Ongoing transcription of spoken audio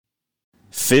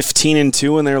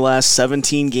15-2 in their last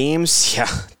 17 games.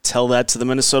 Yeah, tell that to the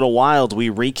Minnesota Wild. We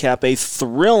recap a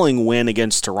thrilling win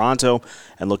against Toronto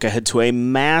and look ahead to a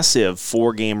massive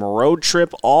 4-game road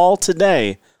trip, all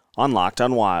today on Locked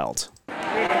On Wild.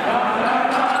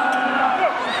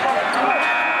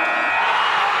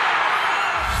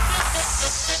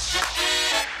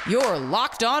 You're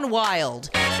Locked On Wild,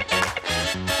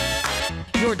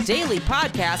 your daily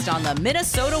podcast on the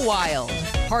Minnesota Wild,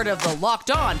 part of the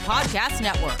Locked On Podcast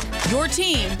Network, your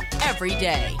team every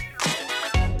day.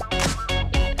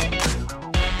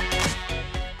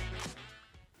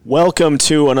 Welcome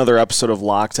to another episode of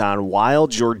Locked On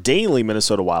Wild, your daily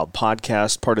Minnesota Wild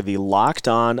podcast, part of the Locked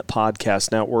On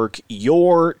Podcast Network,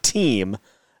 your team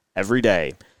every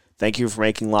day. Thank you for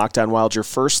making Locked On Wild your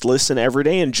first listen every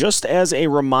day. And just as a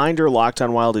reminder, Locked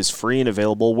On Wild is free and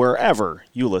available wherever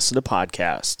you listen to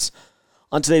podcasts.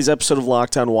 On today's episode of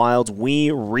Locked On Wild, we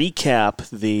recap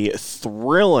the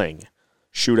thrilling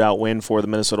shootout win for the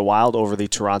Minnesota Wild over the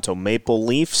Toronto Maple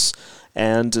Leafs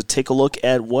and take a look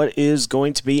at what is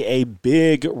going to be a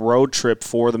big road trip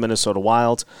for the Minnesota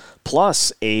Wild,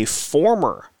 plus a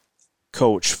former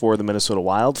coach for the Minnesota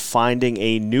Wild finding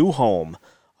a new home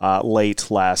late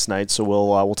last night, so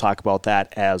we'll talk about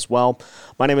that as well.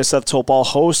 My name is Seth Topal,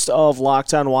 host of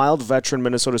Locked On Wild, veteran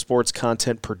Minnesota sports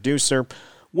content producer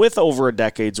with over a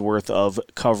decade's worth of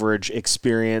coverage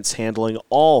experience handling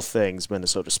all things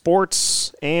Minnesota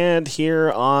sports. And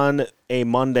here on a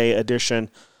Monday edition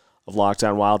of Locked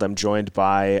On Wild, I'm joined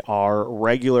by our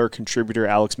regular contributor,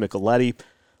 Alex Micheletti,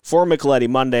 for Micheletti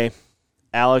Monday.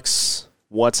 Alex,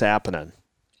 what's happening?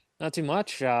 Not too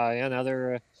much.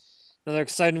 Another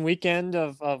exciting weekend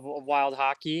of Wild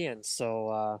hockey, and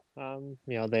so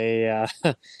they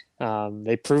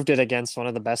proved it against one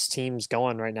of the best teams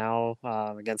going right now,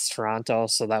 against Toronto.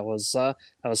 So that was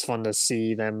fun to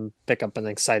see them pick up an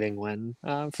exciting win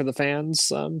for the fans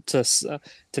to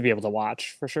be able to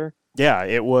watch for sure. Yeah,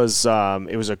 it was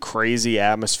a crazy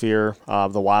atmosphere.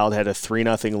 The Wild had a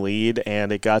 3-0 lead,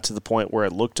 and it got to the point where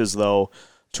it looked as though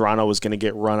Toronto was going to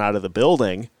get run out of the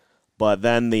building. But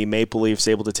then the Maple Leafs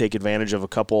able to take advantage of a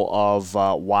couple of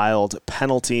Wild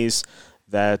penalties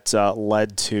that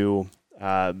led to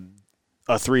a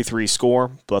 3-3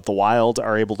 score. But the Wild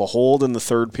are able to hold in the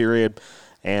third period,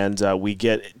 and we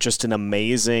get just an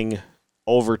amazing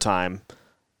overtime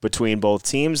between both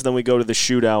teams. Then we go to the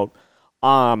shootout.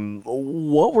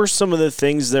 What were some of the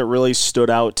things that really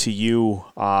stood out to you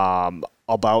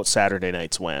about Saturday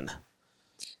night's win?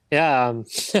 Yeah,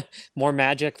 more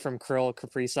magic from Kirill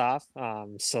Kaprizov.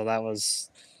 So that was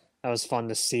fun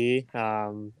to see,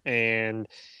 and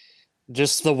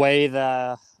just the way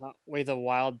the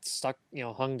Wild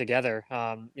hung together.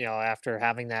 After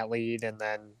having that lead and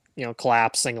then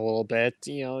collapsing a little bit.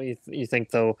 You think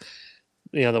though,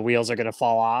 the wheels are going to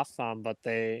fall off, but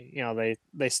they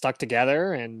stuck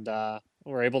together and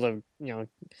were able to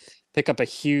pick up a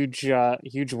huge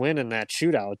win in that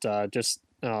shootout.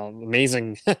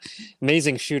 Amazing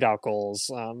shootout goals.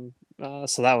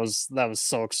 So that was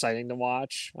so exciting to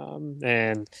watch,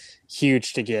 and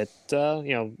huge to get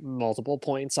multiple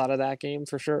points out of that game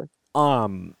for sure.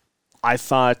 I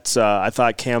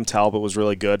thought Cam Talbot was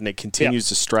really good, and it continues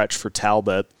to stretch for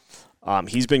Talbot.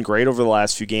 He's been great over the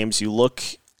last few games. You look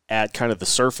at kind of the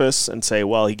surface and say,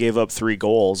 well, he gave up 3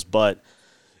 goals, but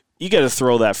you got to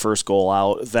throw that first goal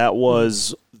out. That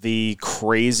was the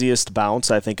craziest bounce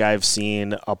I think I've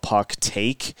seen a puck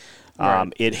take.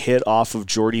 Right. It hit off of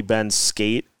Jordy Benn's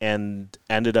skate and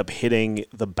ended up hitting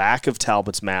the back of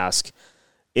Talbot's mask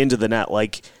into the net.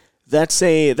 Like that's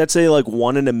a like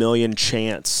 1 in a million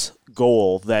chance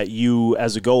goal that you,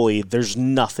 as a goalie, there's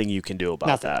nothing you can do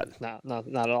about that. Not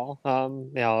at all.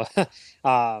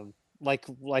 Like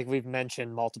we've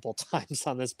mentioned multiple times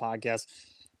on this podcast,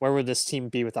 where would this team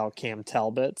be without Cam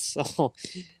Talbot? So,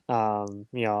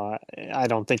 I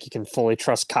don't think you can fully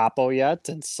trust Capo yet,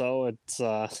 and so it's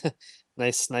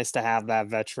nice to have that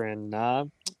veteran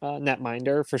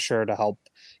netminder for sure to help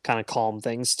kind of calm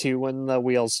things too when the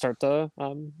wheels start to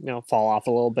fall off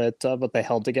a little bit, but they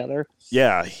held together.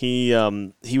 Yeah, he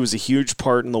was a huge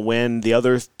part in the win. The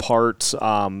other part,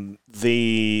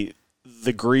 the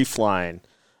grief line.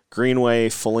 Greenway,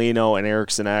 Foligno, and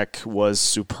Eriksson Ek was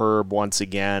superb once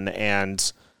again,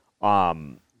 and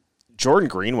Jordan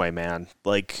Greenway, man,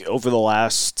 like over the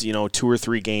last 2 or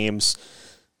 3 games,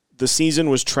 the season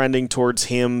was trending towards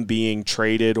him being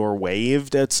traded or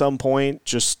waived at some point.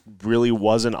 Just really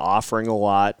wasn't offering a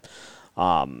lot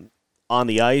on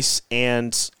the ice,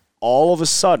 and all of a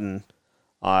sudden,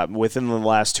 within the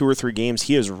last 2 or 3 games,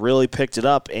 he has really picked it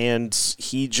up, and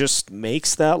he just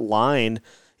makes that line.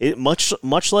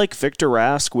 much like Victor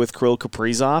Rask with Kirill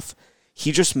Kaprizov,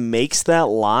 he just makes that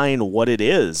line what it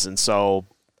is. And so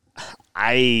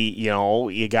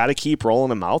you got to keep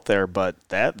rolling him out there, but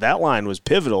that line was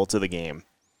pivotal to the game.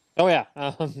 Oh yeah.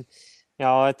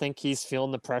 I think he's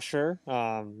feeling the pressure,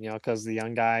 because the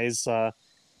young guys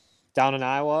down in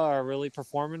Iowa are really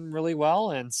performing really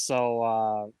well. And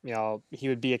so, he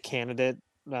would be a candidate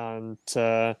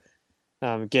to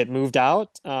get moved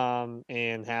out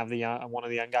and have one of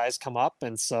the young guys come up.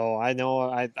 And so I know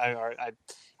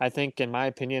I think, in my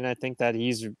opinion, I think that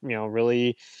he's,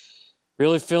 really,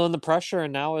 really feeling the pressure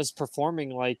and now is performing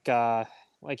like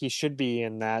he should be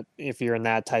in that, if you're in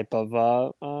that type of,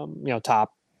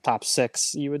 top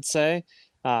six, you would say.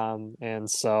 And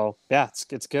so, yeah,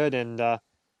 it's good. And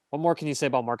what more can you say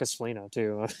about Marcus Foligno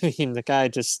too? I mean, the guy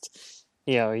just,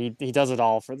 he does it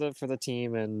all for the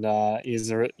team, and he's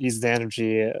the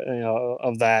energy,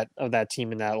 of that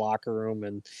team in that locker room,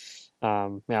 and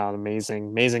an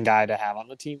amazing guy to have on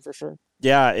the team for sure.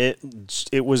 Yeah,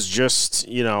 it was just,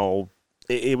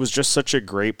 it was just such a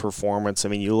great performance. I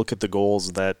mean, you look at the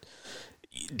goals that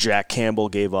Jack Campbell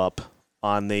gave up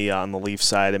on the Leaf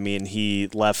side. I mean, he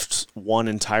left one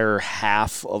entire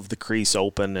half of the crease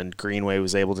open, and Greenway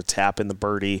was able to tap in the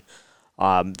birdie.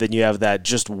 Then you have that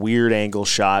just weird angle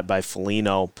shot by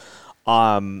Foligno.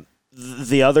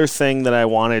 The other thing that I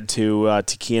wanted to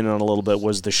key in on a little bit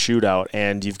was the shootout,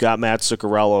 and you've got Matt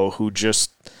Zuccarello, who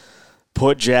just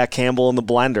put Jack Campbell in the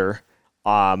blender.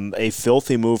 A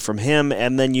filthy move from him,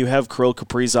 and then you have Kirill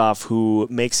Kaprizov, who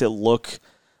makes it look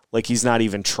like he's not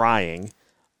even trying.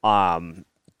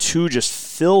 Two just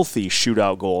filthy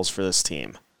shootout goals for this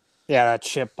team. Yeah, that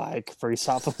chip by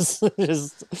Kaprizov was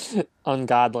just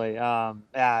ungodly.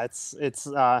 It's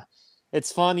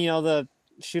fun. The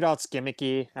shootout's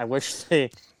gimmicky. I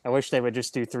wish they would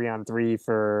just do 3-on-3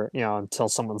 for until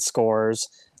someone scores.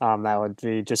 That would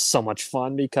be just so much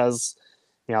fun, because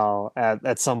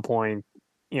at some point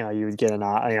you would get an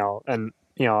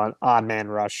odd man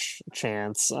rush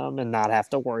chance, and not have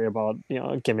to worry about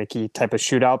a gimmicky type of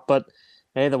shootout. But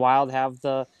hey, the Wild have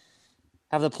the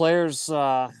players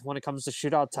when it comes to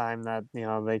shootout time that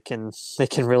they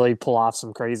can really pull off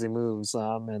some crazy moves,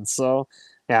 and so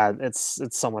yeah, it's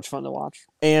so much fun to watch.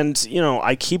 And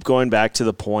I keep going back to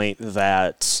the point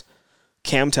that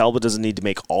Cam Talbot doesn't need to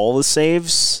make all the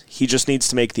saves; he just needs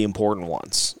to make the important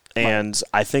ones. And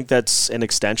I think that's an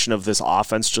extension of this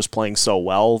offense just playing so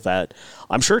well that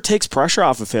I'm sure it takes pressure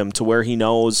off of him to where he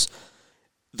knows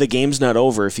the game's not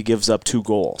over if he gives up 2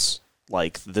 goals.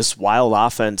 Like, this Wild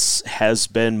offense has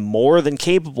been more than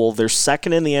capable. They're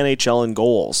second in the NHL in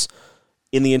goals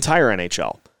in the entire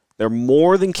NHL. They're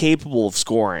more than capable of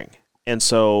scoring. And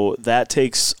so that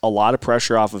takes a lot of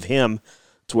pressure off of him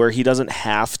to where he doesn't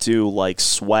have to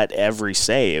sweat every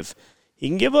save. He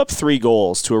can give up 3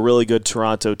 goals to a really good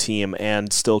Toronto team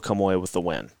and still come away with the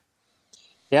win.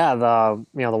 Yeah, the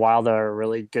Wild are a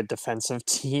really good defensive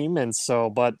team, and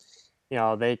so, but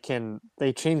they can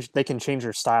change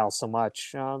their style so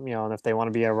much. And if they want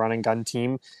to be a run and gun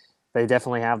team, they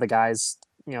definitely have the guys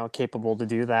capable to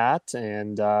do that.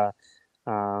 And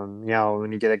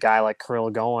when you get a guy like Kirill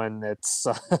going, it's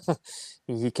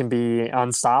he can be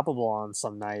unstoppable on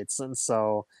some nights, and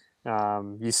so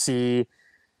you see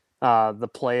the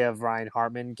play of Ryan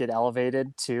Hartman get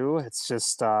elevated too. It's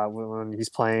just when he's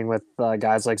playing with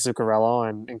guys like Zuccarello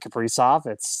and Kaprizov,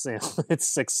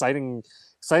 it's exciting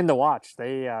to watch.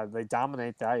 They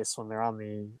dominate the ice when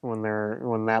they're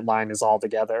when that line is all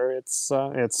together. It's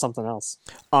something else.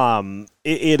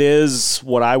 It is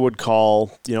what I would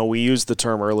call, we used the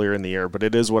term earlier in the year, but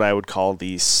it is what I would call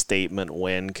the statement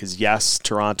win, because yes,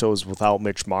 Toronto is without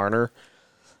Mitch Marner,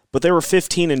 but they were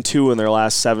 15-2 in their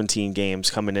last 17 games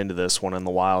coming into this one, and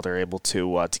the Wild are able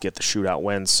to get the shootout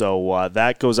win. So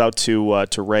that goes out to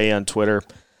Ray on Twitter.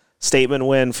 Statement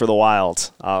win for the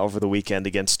Wild over the weekend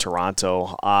against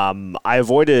Toronto. I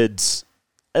avoided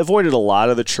a lot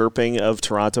of the chirping of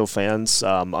Toronto fans.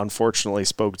 Unfortunately,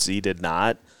 Spoke Z did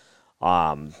not.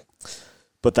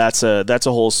 But that's a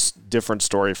whole different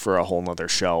story for a whole nother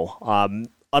show.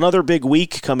 Another big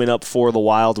week coming up for the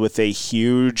Wild with a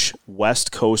huge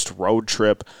West Coast road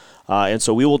trip. And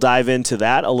so we will dive into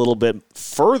that a little bit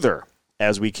further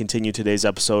as we continue today's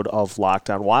episode of Locked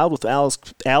On Wild with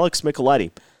Alex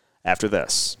Micheletti after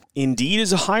this. Indeed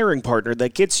is a hiring partner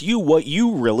that gets you what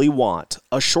you really want.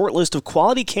 A short list of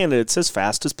quality candidates as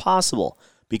fast as possible.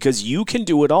 Because you can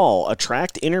do it all.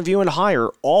 Attract, interview, and hire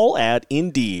all at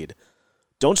Indeed.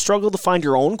 Don't struggle to find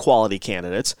your own quality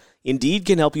candidates. Indeed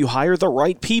can help you hire the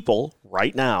right people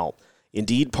right now.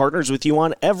 Indeed partners with you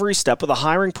on every step of the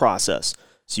hiring process.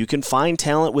 so you can find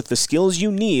talent with the skills you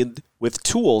need with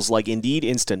tools like Indeed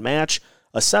Instant Match,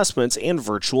 assessments, and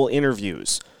virtual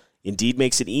interviews. Indeed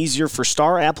makes it easier for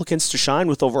star applicants to shine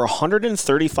with over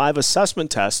 135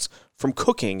 assessment tests from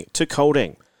cooking to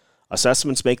coding.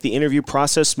 Assessments make the interview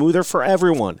process smoother for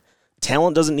everyone.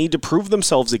 Talent doesn't need to prove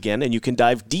themselves again, and you can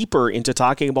dive deeper into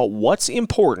talking about what's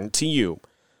important to you.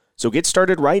 So get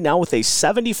started right now with a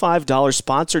 $75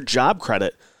 sponsored job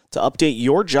credit to update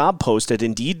your job post at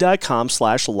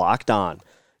Indeed.com/lockedon.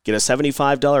 Get a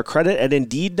 $75 credit at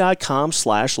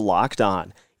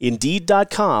Indeed.com/lockedon.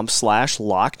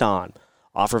 Indeed.com/lockedon.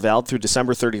 Offer valid through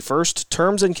December 31st.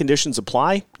 Terms and conditions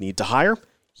apply. Need to hire?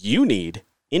 You need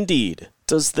Indeed.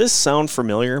 Does this sound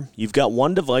familiar? You've got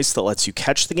one device that lets you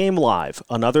catch the game live,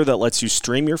 another that lets you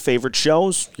stream your favorite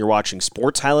shows, you're watching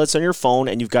sports highlights on your phone,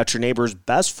 and you've got your neighbor's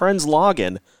best friend's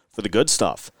login for the good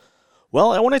stuff.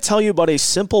 Well, I want to tell you about a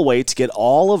simple way to get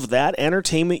all of that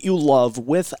entertainment you love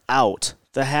without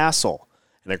the hassle,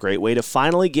 and a great way to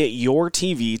finally get your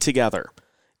TV together.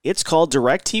 It's called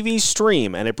DirecTV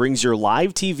Stream, and it brings your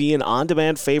live TV and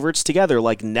on-demand favorites together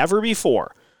like never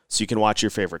before, so you can watch your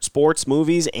favorite sports,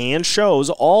 movies, and shows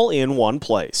all in one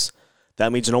place.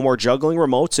 That means no more juggling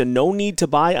remotes and no need to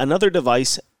buy another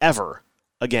device ever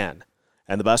again.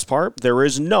 And the best part, there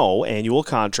is no annual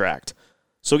contract.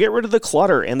 So get rid of the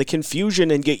clutter and the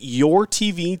confusion and get your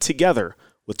TV together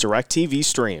with DirecTV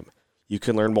Stream. You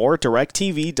can learn more at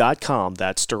directtv.com.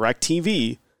 That's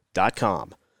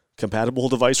directtv.com. Compatible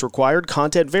device required.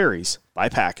 Content varies by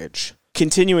package.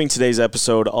 Continuing today's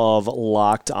episode of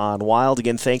Locked On Wild.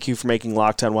 Again, thank you for making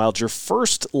Locked On Wild your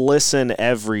first listen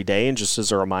every day. And just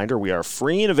as a reminder, we are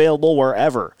free and available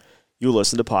wherever you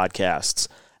listen to podcasts.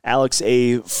 Alex,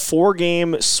 a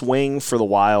 4-game swing for the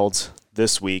Wild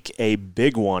this week, a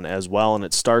big one as well, and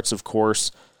it starts, of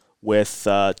course, with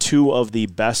two of the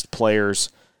best players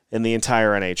in the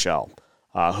entire NHL,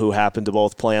 who happen to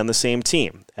both play on the same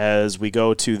team. As we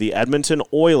go to the Edmonton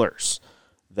Oilers,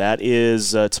 that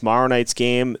is tomorrow night's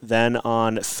game. Then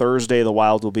on Thursday, the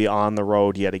Wild will be on the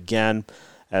road yet again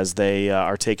as they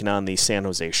are taking on the San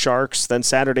Jose Sharks. Then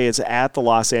Saturday, it's at the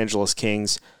Los Angeles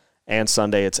Kings, and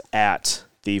Sunday, it's at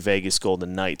the Vegas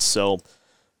Golden Knights. So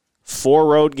 4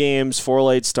 road games, 4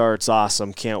 late starts.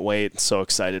 Awesome. Can't wait. So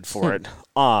excited for it.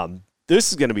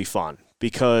 This is going to be fun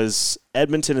because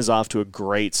Edmonton is off to a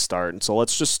great start. And so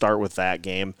let's just start with that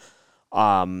game.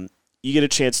 You get a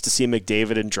chance to see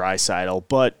McDavid and Draisaitl.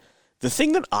 But the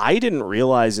thing that I didn't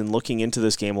realize in looking into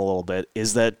this game a little bit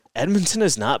is that Edmonton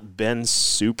has not been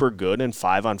super good in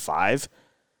 5-on-5.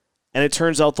 And it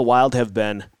turns out the Wild have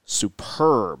been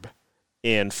superb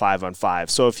in 5-on-5.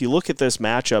 So if you look at this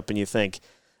matchup and you think,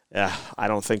 I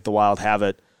don't think the Wild have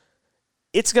it,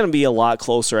 it's going to be a lot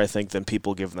closer, I think, than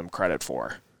people give them credit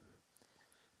for.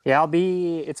 Yeah,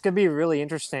 it's going to be really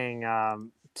interesting,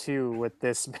 too, with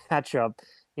this matchup.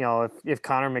 You know, if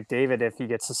Connor McDavid, if he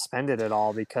gets suspended at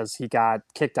all, because he got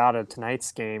kicked out of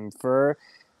tonight's game for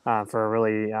a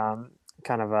really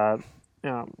kind of a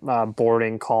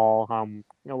boarding call,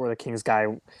 where the Kings guy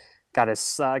got his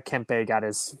Kempe got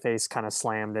his face kind of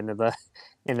slammed into the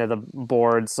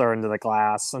boards or into the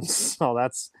glass, and so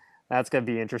that's going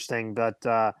to be interesting. But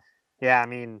yeah, I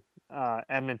mean,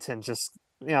 Edmonton just,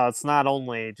 it's not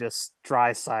only just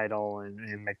Draisaitl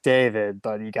and McDavid,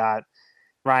 but you got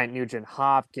Ryan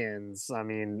Nugent-Hopkins. I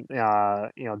mean,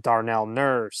 Darnell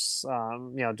Nurse.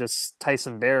 Just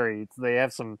Tyson Barrie. They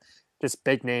have some just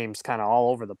big names kind of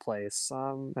all over the place,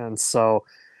 and so.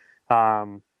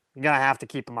 You're gonna have to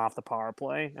keep them off the power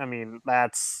play. I mean,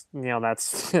 that's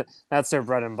that's their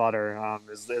bread and butter,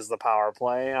 is the power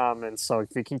play. And so if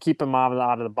you can keep them out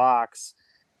of the box,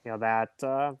 that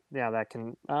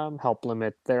can help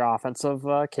limit their offensive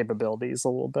capabilities a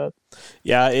little bit.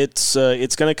 Yeah, it's going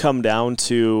to come down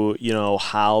to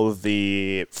how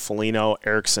the Foligno,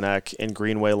 Eriksson Ek, and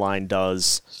Greenway line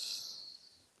does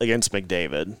against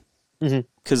McDavid,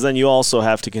 because then you also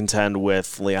have to contend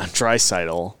with Leon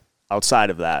Draisaitl outside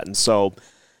of that. And so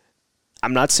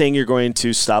I'm not saying you're going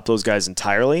to stop those guys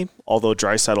entirely, although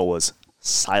Draisaitl was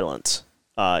silent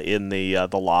in the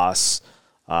loss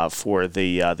for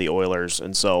the Oilers.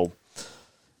 And so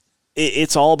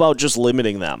it's all about just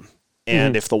limiting them.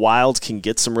 And if the Wild can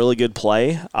get some really good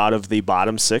play out of the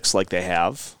bottom 6 like they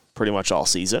have pretty much all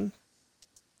season,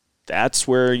 that's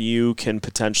where you can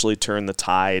potentially turn the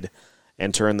tide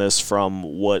and turn this from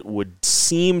what would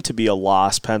seem to be a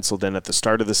loss penciled in at the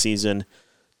start of the season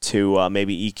to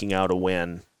maybe eking out a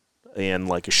win in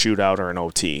like a shootout or an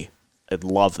OT. I'd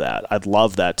love that. I'd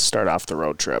love that to start off the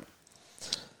road trip.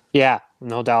 Yeah,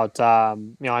 no doubt. I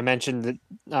mentioned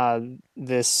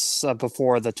this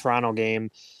before the Toronto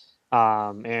game.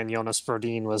 And Jonas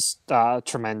Brodin was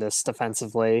tremendous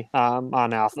defensively on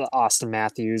Austin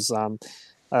Matthews.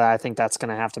 I think that's going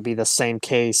to have to be the same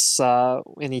case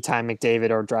anytime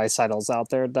McDavid or Draisaitl's out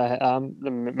there to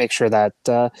make sure that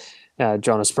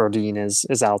Jonas Brodin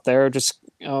is out there. Just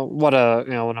what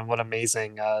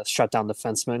amazing shutdown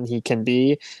defenseman he can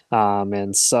be,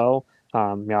 and so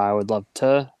I would love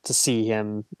to see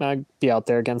him be out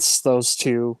there against those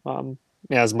two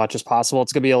as much as possible.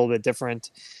 It's going to be a little bit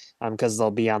different because they'll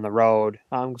be on the road,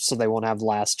 so they won't have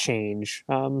last change.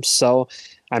 So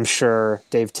I'm sure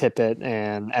Dave Tippett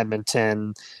and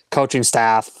Edmonton coaching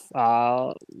staff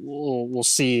will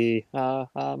see,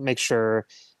 make sure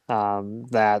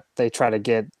that they try to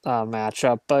get a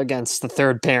matchup against the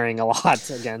third pairing a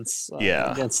lot against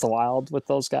the Wild with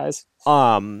those guys.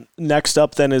 Next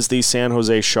up then is the San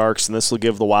Jose Sharks, and this will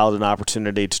give the Wild an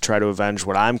opportunity to try to avenge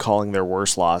what I'm calling their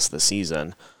worst loss of the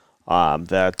season.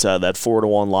 That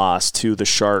 4-1 loss to the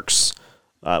Sharks,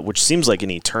 which seems like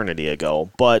an eternity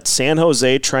ago. But San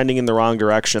Jose trending in the wrong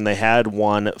direction. They had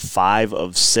won 5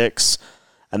 of 6,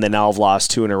 and they now have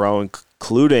lost 2 in a row,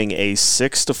 including a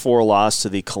 6-4 loss to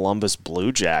the Columbus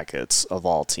Blue Jackets of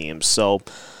all teams. So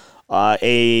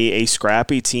a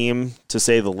scrappy team, to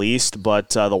say the least.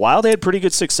 But the Wild had pretty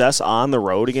good success on the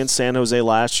road against San Jose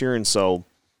last year, and so,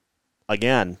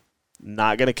 again,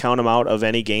 not going to count them out of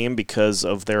any game because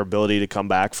of their ability to come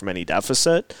back from any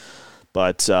deficit.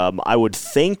 But I would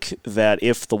think that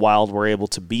if the Wild were able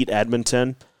to beat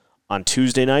Edmonton on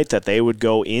Tuesday night, that they would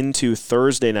go into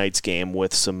Thursday night's game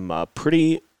with some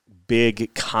pretty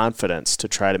big confidence to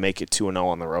try to make it 2-0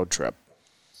 on the road trip.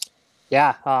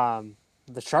 Yeah,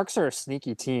 the Sharks are a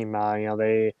sneaky team.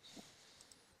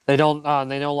 They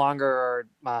no longer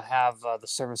have the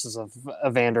services of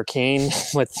Evander Kane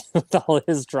with all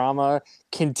his drama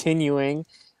continuing.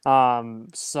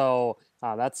 So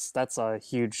that's a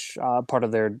huge part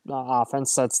of their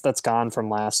offense that's gone from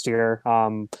last year.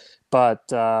 But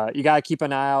you got to keep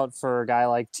an eye out for a guy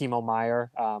like Timo Meier.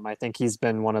 I think he's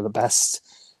been one of the best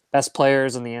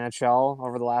players in the NHL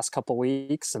over the last couple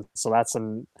weeks, and so that's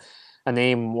a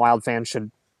name Wild fans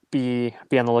should be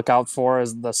on the lookout for.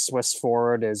 As the Swiss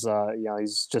forward is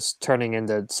he's just turning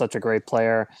into such a great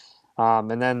player.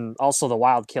 And then also the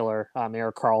Wild killer,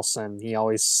 Erik Karlsson. He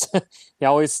always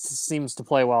seems to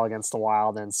play well against the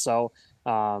Wild, and so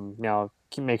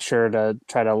can make sure to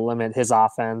try to limit his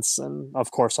offense. And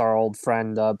of course, our old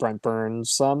friend Brent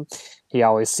Burns. He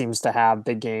always seems to have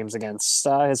big games against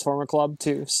his former club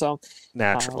too. So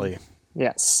naturally.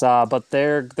 Yes, but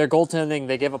their goaltending,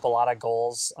 they give up a lot of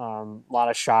goals, a lot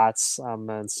of shots,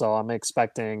 and so I'm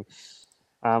expecting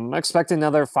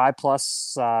another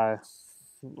 5+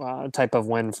 type of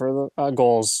win for the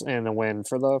goals and a win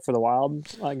for the Wild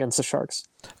against the Sharks.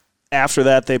 After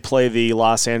that, they play the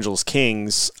Los Angeles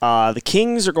Kings. The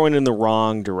Kings are going in the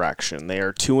wrong direction. They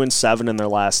are 2-7 in their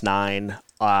last 9,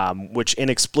 which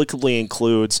inexplicably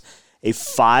includes a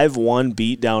 5-1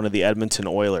 beatdown of the Edmonton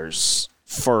Oilers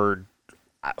for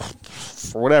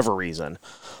whatever reason.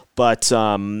 But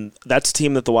that's a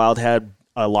team that the Wild had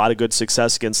a lot of good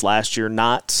success against last year.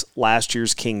 Not last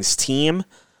year's Kings team,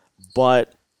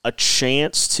 but a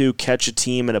chance to catch a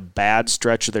team in a bad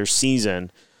stretch of their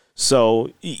season. So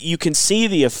you can see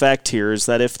the effect here is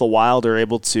that if the Wild are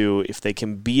able to, if they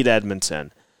can beat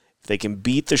Edmonton, if they can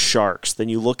beat the Sharks, then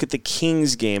you look at the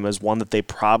Kings game as one that they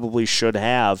probably should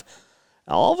have.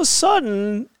 All of a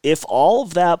sudden, if all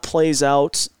of that plays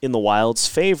out in the Wild's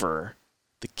favor,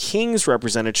 the Kings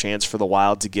represent a chance for the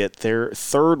Wild to get their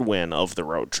 3rd win of the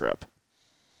road trip.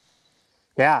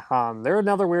 Yeah, they're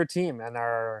another weird team, and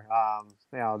are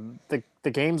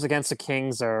the games against the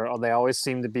Kings they always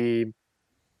seem to be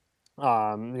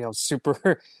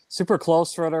super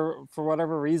close for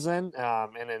whatever reason,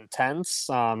 and intense.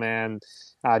 And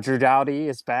Drew Doughty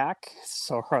is back,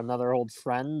 so another old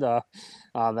friend that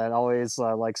always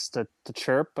likes to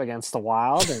chirp against the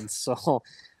Wild, and so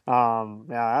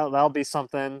that'll be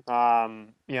something.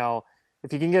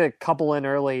 If you can get a couple in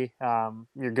early,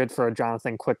 you're good for a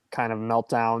Jonathan Quick kind of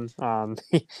meltdown.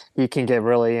 He can get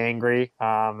really angry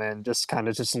and just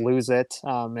lose it,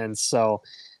 and so.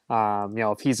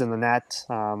 If he's in the net,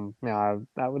 I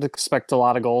would expect a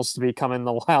lot of goals to be coming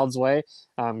the Wild's way.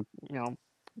 Cal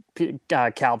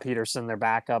Peterson, their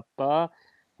backup, I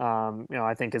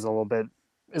think is a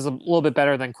little bit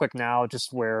better than Quick now,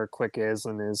 just where Quick is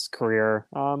in his career.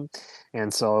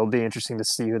 And so it'll be interesting to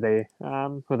see who they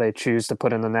choose to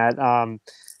put in the net.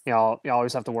 You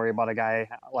always have to worry about a guy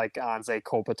like Anze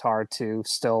Kopitar too,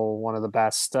 still one of the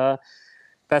best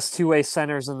best two-way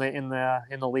centers in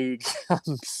the league.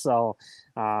 So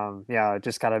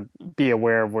just got to be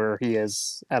aware of where he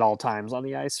is at all times on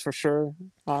the ice for sure.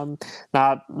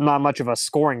 Not much of a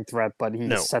scoring threat, but he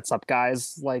No. sets up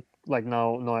guys like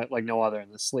no other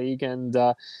in this league, and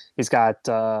he's got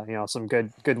some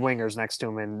good wingers next to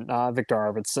him, and Victor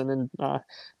Arvidsson and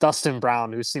Dustin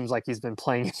Brown, who seems like he's been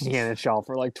playing in the NHL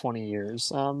for like 20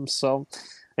 years. So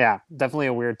yeah, definitely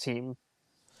a weird team.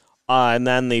 And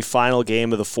then the final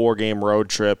game of the 4-game road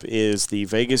trip is the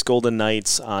Vegas Golden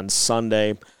Knights on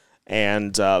Sunday.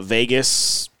 And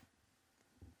Vegas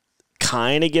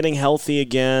kind of getting healthy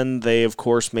again. They, of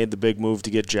course, made the big move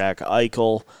to get Jack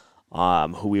Eichel,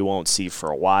 who we won't see for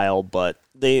a while. But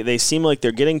they seem like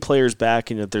they're getting players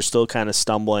back and that they're still kind of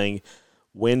stumbling.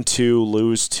 Win 2,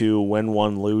 lose 2, win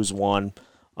 1, lose 1.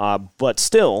 But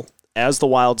still, as the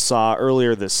Wild saw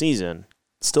earlier this season,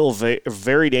 still a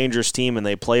very dangerous team, and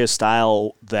they play a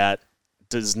style that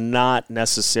does not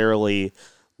necessarily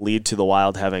lead to the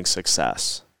Wild having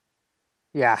success.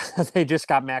 Yeah, they just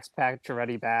got Max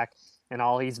Pacioretty back, and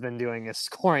all he's been doing is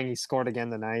scoring. He scored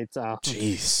again tonight.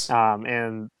 Jeez.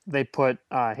 And they put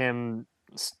him,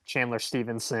 Chandler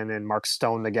Stevenson, and Mark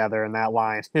Stone together, and that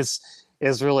line is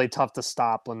really tough to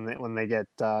stop when they get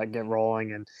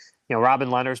rolling. And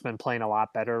Robin Leonard's been playing a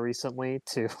lot better recently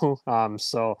too.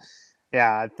 So.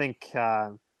 Yeah, I think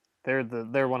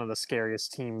they're one of the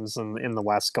scariest teams in the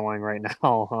West going right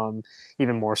now.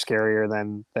 Even more scarier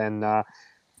than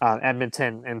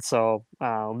Edmonton, and so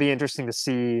it'll be interesting to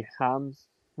see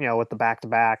with the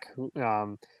back-to-back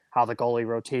how the goalie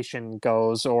rotation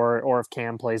goes, or if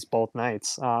Cam plays both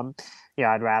nights. I'd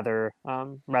rather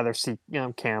see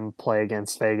Cam play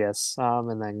against Vegas,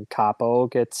 and then Capo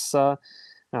gets.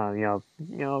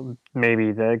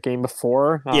 Maybe the game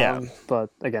before,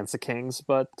 but against the Kings.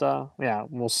 But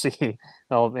we'll see.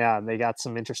 They got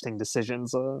some interesting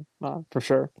decisions for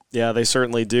sure. Yeah, they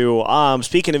certainly do.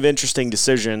 Speaking of interesting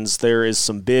decisions, there is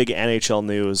some big NHL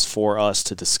news for us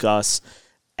to discuss.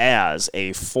 As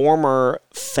a former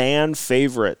fan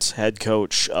favorite head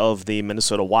coach of the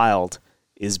Minnesota Wild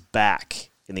is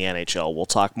back in the NHL. We'll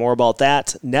talk more about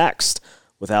that next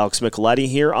with Alex Micheletti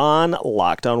here on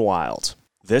Locked On Wild.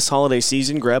 This holiday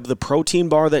season, grab the protein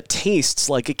bar that tastes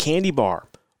like a candy bar,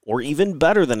 or even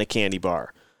better than a candy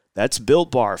bar. That's Built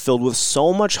Bar, filled with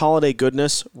so much holiday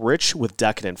goodness, rich with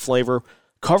decadent flavor,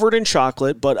 covered in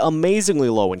chocolate, but amazingly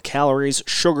low in calories,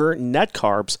 sugar, net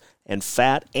carbs, and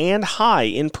fat, and high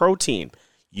in protein.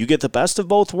 You get the best of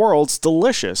both worlds,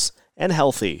 delicious and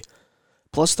healthy.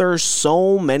 Plus, there are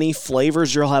so many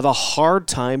flavors you'll have a hard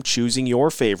time choosing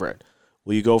your favorite.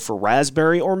 Will you go for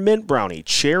raspberry or mint brownie,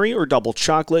 cherry or double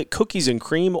chocolate, cookies and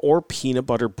cream, or peanut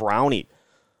butter brownie?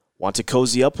 Want to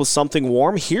cozy up with something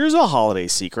warm? Here's a holiday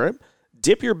secret.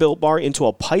 Dip your Built Bar into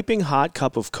a piping hot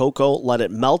cup of cocoa, let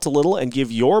it melt a little, and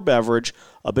give your beverage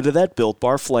a bit of that Built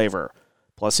Bar flavor.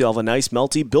 Plus, you'll have a nice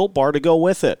melty Built Bar to go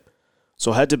with it.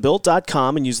 So head to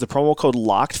Built.com and use the promo code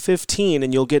LOCKED15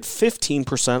 and you'll get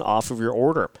 15% off of your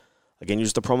order. Again,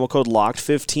 use the promo code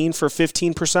LOCKED15 for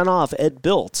 15% off at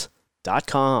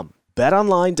Built.com.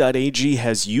 BetOnline.ag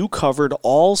has you covered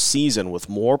all season with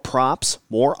more props,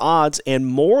 more odds, and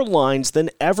more lines than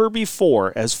ever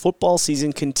before as football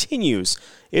season continues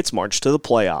its march to the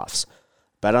playoffs.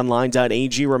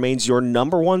 BetOnline.ag remains your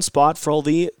number one spot for all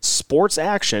the sports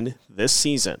action this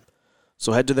season.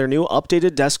 So head to their new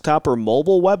updated desktop or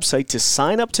mobile website to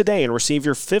sign up today and receive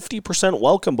your 50%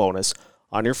 welcome bonus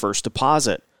on your first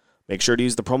deposit. Make sure to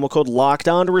use the promo code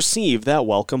LOCKEDON to receive that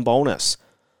welcome bonus.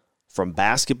 From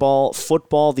basketball,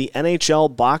 football, the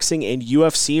NHL, boxing, and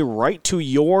UFC, right to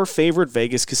your favorite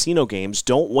Vegas casino games,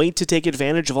 don't wait to take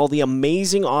advantage of all the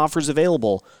amazing offers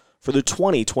available for the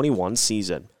 2021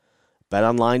 season.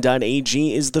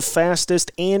 BetOnline.ag is the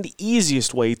fastest and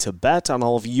easiest way to bet on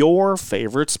all of your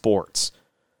favorite sports.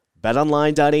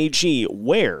 BetOnline.ag,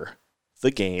 where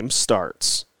the game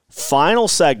starts. Final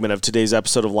segment of today's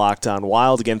episode of Locked On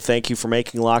Wild. Again, thank you for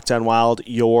making Locked On Wild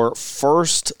your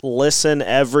first listen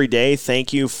every day.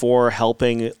 Thank you for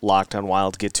helping Locked On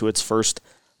Wild get to its first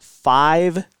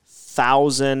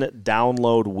 5,000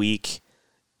 download week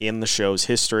in the show's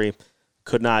history.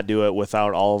 Could not do it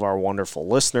without all of our wonderful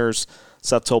listeners.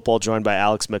 Seth Topol joined by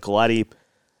Alex Micheletti.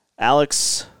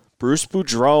 Alex, Bruce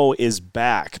Boudreau is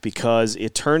back because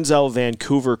it turns out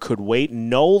Vancouver could wait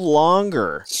no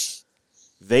longer.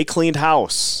 They cleaned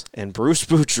house, and Bruce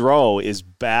Boudreau is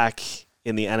back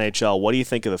in the NHL. What do you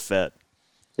think of the fit?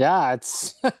 Yeah,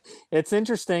 it's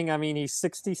interesting. I mean, he's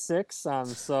 66,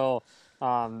 so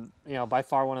by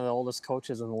far one of the oldest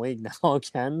coaches in the league now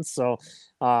again. So,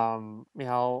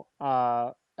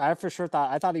 for sure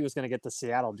thought he was going to get the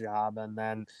Seattle job, and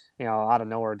then out of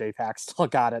nowhere Dave Haxtell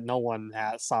got it. No one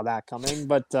saw that coming,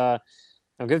 but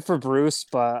good for Bruce.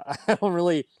 But I don't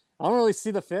really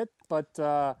see the fit. But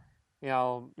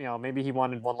maybe he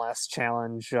wanted one last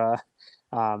challenge.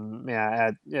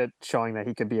 At showing that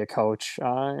he could be a coach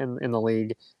in the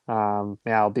league.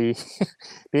 It'll be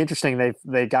be interesting.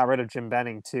 They got rid of Jim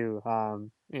Benning too.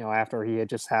 After he had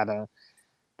just had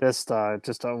you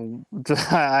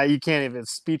can't even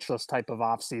speechless type of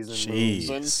offseason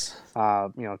moves,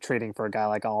 and trading for a guy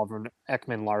like Oliver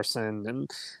Ekman-Larsson,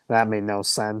 and that made no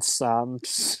sense.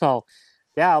 So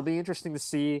yeah, it'll be interesting to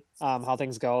see how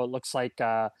things go. It looks like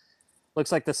the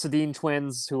Sedin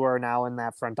twins, who are now in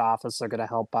that front office, are going to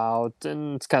help out,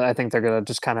 and I think they're going to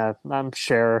just kind of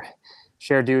share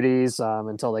duties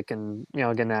until they can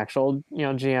get an actual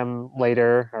GM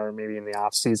later, or maybe in the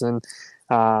off season.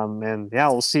 And yeah,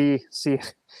 we'll see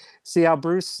how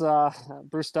Bruce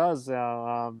does.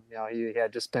 He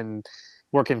had just been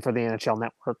working for the NHL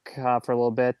Network for a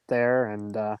little bit there,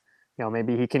 and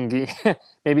maybe he can be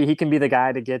the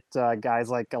guy to get guys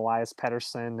like Elias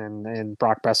Pettersson and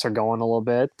Brock Besser going a little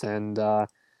bit. And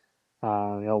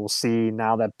we'll see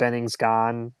now that Benning's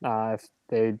gone, if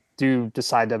they do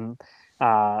decide to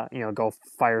go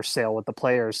fire sale with the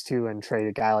players too, and trade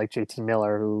a guy like JT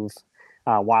Miller, who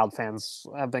Wild fans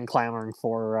have been clamoring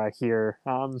for here.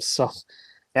 So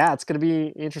yeah, it's going to be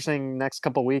interesting next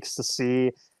couple of weeks to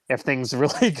see if things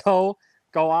really go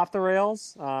off the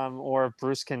rails, or if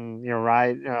Bruce can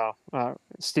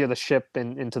steer the ship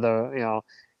into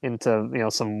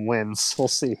some wins. We'll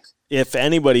see. If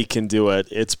anybody can do it,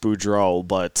 it's Boudreau,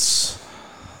 but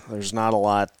there's not a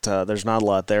lot.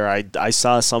 There. I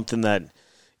saw something that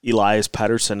Elias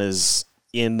Pettersson is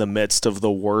in the midst of the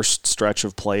worst stretch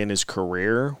of play in his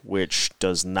career, which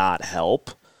does not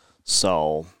help.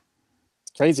 So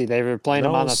it's crazy. They were playing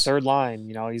him on the third line.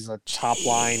 He's a top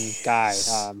line guy.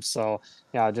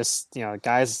 Guys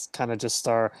kind of just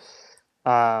are,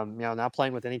 not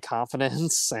playing with any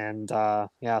confidence. And so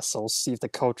we'll see if the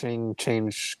coaching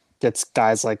change gets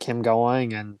guys like him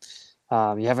going. And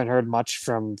you haven't heard much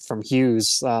from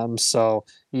Hughes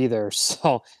either.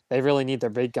 So they really need their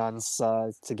big guns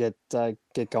to get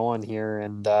going here.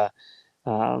 And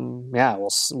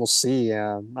we'll see.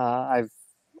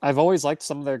 I've always liked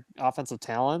some of their offensive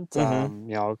talent.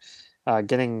 Mm-hmm.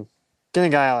 Getting a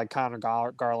guy like Connor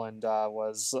Garland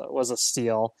was a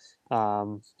steal.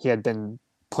 He had been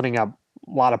putting up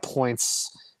a lot of points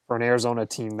for an Arizona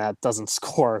team that doesn't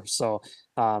score. So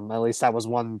at least that was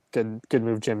one good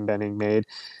move Jim Benning made.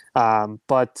 We'll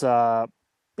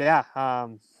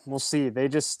see. They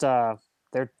just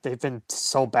they've been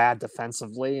so bad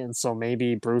defensively, and so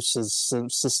maybe Bruce's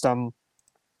system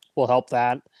will help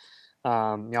that.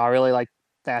 I really like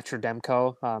Thatcher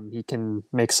Demko. He can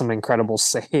make some incredible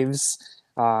saves,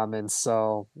 and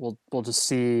so we'll just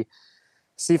see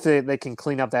if they can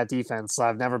clean up that defense.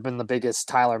 I've never been the biggest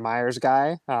Tyler Myers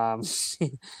guy.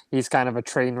 He's kind of a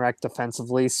train wreck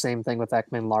defensively. Same thing with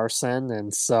Ekman-Larsson,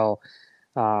 and so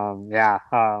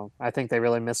I think they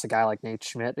really miss a guy like Nate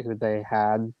Schmidt, who they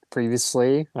had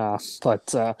previously.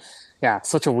 Such a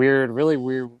really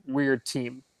weird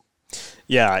team.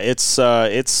 Yeah, it's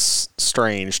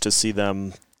strange to see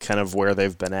them kind of where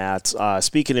they've been at.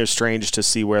 Speaking of strange to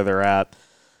see where they're at,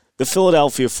 the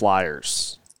Philadelphia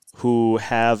Flyers, who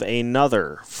have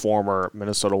another former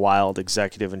Minnesota Wild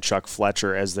executive in Chuck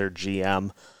Fletcher as their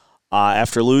GM,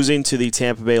 after losing to the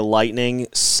Tampa Bay Lightning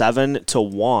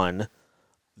 7-1,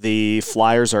 the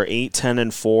Flyers are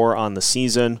 8-10-4 on the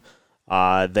season.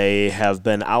 They have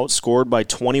been outscored by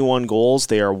 21 goals.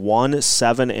 They are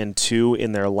 1-7-2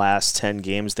 in their last 10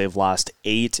 games. They've lost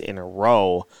 8 in a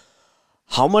row.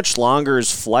 How much longer is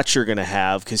Fletcher going to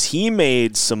have? Because he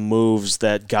made some moves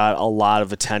that got a lot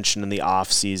of attention in the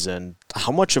offseason.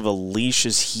 How much of a leash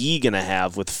is he going to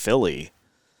have with Philly?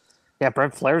 Yeah,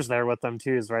 Brent Flair's there with them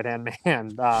too, his right-hand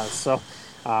man. A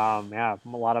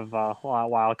lot of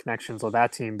Wild connections with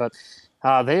that team. But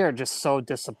they are just so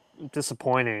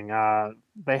disappointing.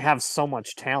 They have so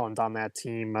much talent on that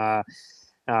team.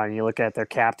 You look at their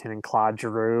captain and Claude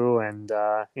Giroux, and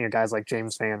guys like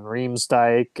James Van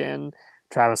Riemsdyk and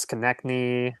Travis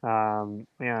Konechny.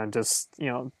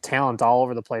 Talent all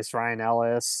over the place. Ryan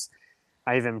Ellis,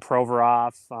 Ivan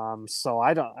Provorov. So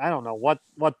I don't know what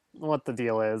the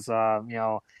deal is.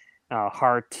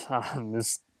 Hart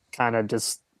is kind of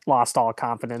just lost all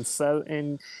confidence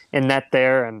in net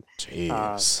there, and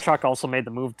Chuck also made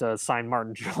the move to sign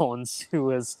Martin Jones,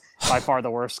 who is by far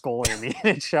the worst goalie in the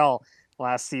NHL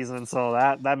last season. So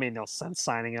that made no sense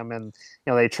signing him, and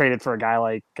they traded for a guy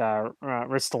like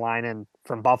Ristolainen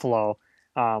from Buffalo,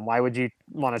 Why would you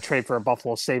want to trade for a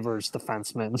Buffalo Sabres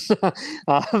defenseman?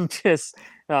 Just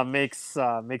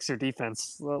makes your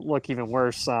defense look even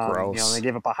worse. Gross. They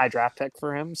gave up a high draft pick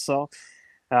for him, so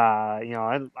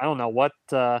I don't know what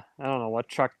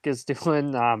Chuck is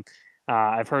doing.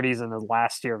 I've heard he's in the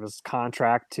last year of his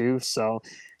contract too, so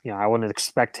I wouldn't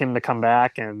expect him to come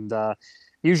back. And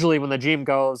usually when the GM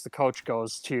goes, the coach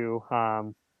goes too.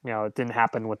 It didn't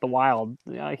happen with the Wild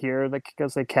here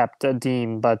because they kept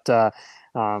Dean, but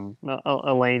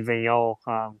Alain Vigneault,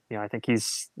 I think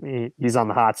he's on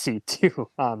the hot seat too.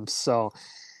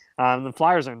 The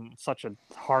Flyers are in such a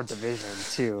hard division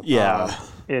too. Yeah.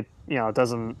 It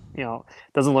doesn't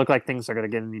look like things are going to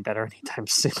get any better anytime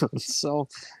soon. So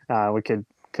we could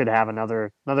have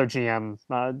another GM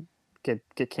get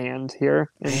canned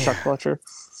here in Chuck Fletcher.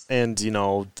 And,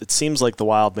 it seems like the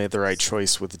Wild made the right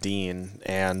choice with Dean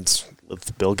and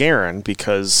with Bill Guerin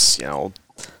because,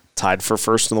 tied for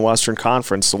first in the Western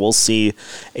Conference. So we'll see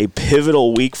a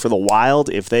pivotal week for the Wild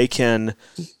if they can,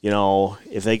 go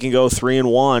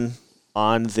 3-1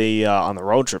 on the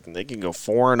road trip and they can go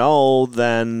 4-0,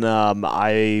 then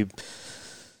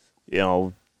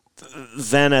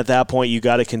then at that point you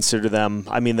got to consider them.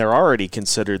 I mean, they're already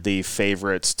considered the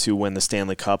favorites to win the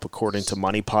Stanley Cup according to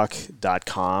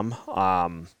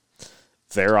MoneyPuck.com.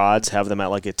 Their odds have them at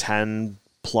like a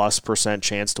 10+%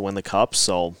 chance to win the Cup.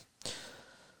 So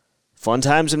fun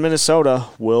times in Minnesota.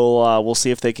 We'll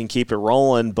see if they can keep it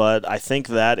rolling, but I think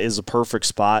that is a perfect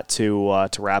spot to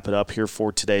wrap it up here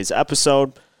for today's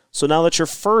episode. So now that your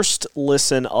first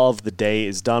listen of the day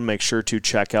is done, make sure to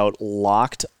check out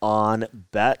Locked On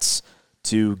Bets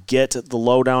to get the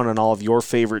lowdown on all of your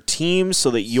favorite teams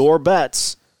so that your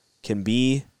bets can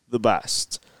be the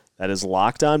best. That is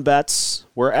Locked On Bets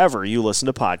wherever you listen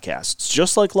to podcasts,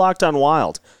 just like Locked On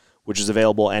Wild, which is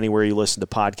available anywhere you listen to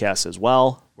podcasts as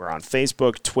well. We're on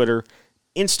Facebook, Twitter,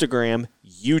 Instagram,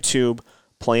 YouTube,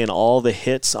 playing all the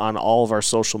hits on all of our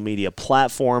social media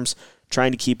platforms,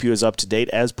 trying to keep you as up to date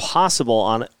as possible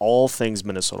on all things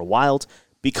Minnesota Wild,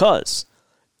 because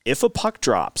if a puck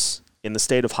drops in the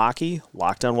state of hockey,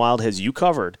 Locked On Wild has you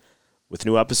covered with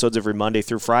new episodes every Monday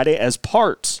through Friday as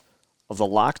part of the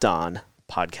Locked On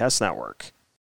Podcast Network.